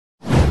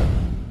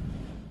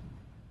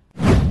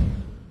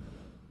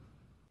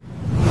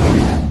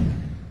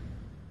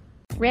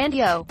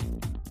Radio.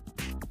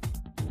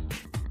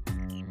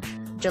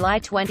 July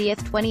 20,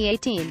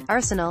 2018,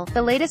 Arsenal.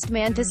 The latest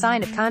man to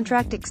sign a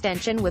contract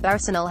extension with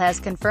Arsenal has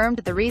confirmed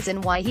the reason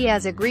why he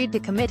has agreed to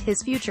commit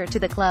his future to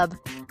the club.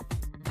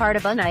 Part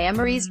of Unai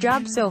Emery's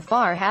job so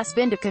far has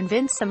been to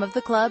convince some of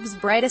the club's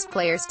brightest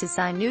players to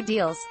sign new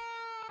deals.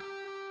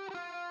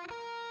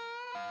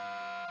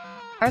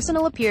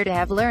 Arsenal appear to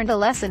have learned a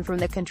lesson from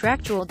the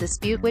contractual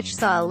dispute which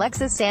saw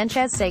Alexis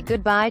Sanchez say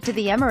goodbye to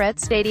the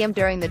Emirates stadium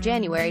during the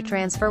January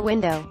transfer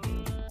window.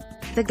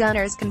 The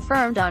Gunners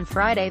confirmed on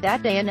Friday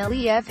that Deyan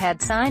Iliev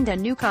had signed a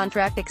new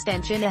contract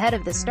extension ahead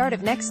of the start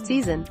of next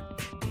season.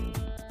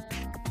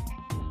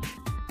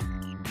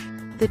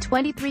 The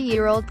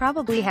 23-year-old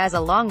probably has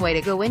a long way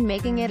to go in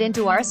making it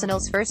into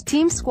Arsenal's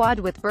first-team squad,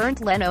 with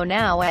Bernd Leno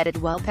now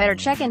added while Petr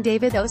Cech and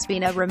David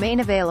Ospina remain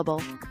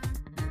available.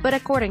 But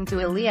according to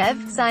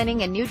Iliev,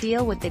 signing a new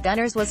deal with the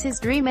Gunners was his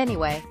dream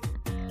anyway.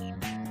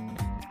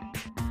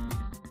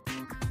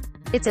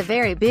 "It's a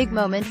very big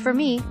moment for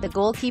me," the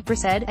goalkeeper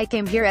said. "I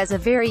came here as a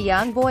very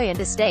young boy, and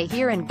to stay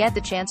here and get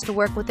the chance to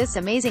work with this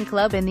amazing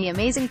club and the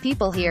amazing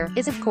people here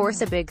is of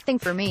course a big thing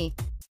for me.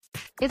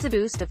 It's a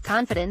boost of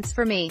confidence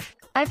for me.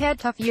 I've had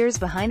tough years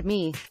behind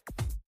me.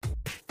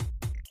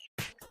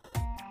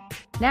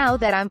 Now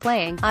that I'm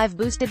playing, I've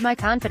boosted my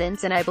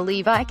confidence and I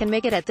believe I can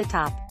make it at the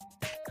top.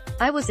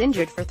 I was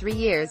injured for 3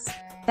 years.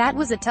 That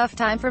was a tough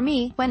time for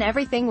me, when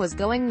everything was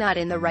going not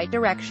in the right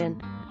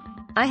direction.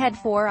 I had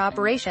 4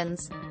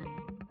 operations.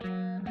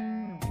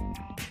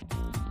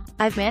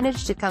 I've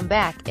managed to come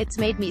back. It's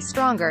made me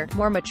stronger,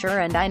 more mature,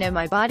 and I know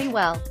my body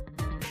well.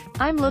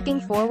 I'm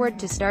looking forward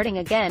to starting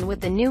again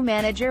with the new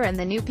manager and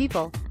the new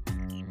people.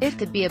 It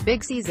could be a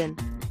big season.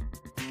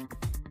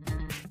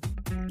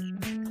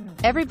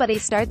 Everybody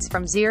starts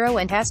from zero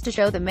and has to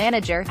show the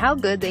manager how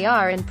good they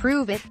are and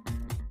prove it.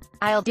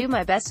 I'll do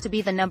my best to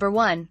be the number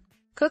one.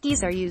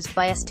 Cookies are used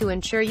by us to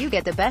ensure you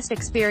get the best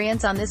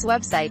experience on this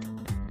website.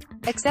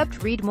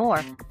 Read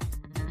more.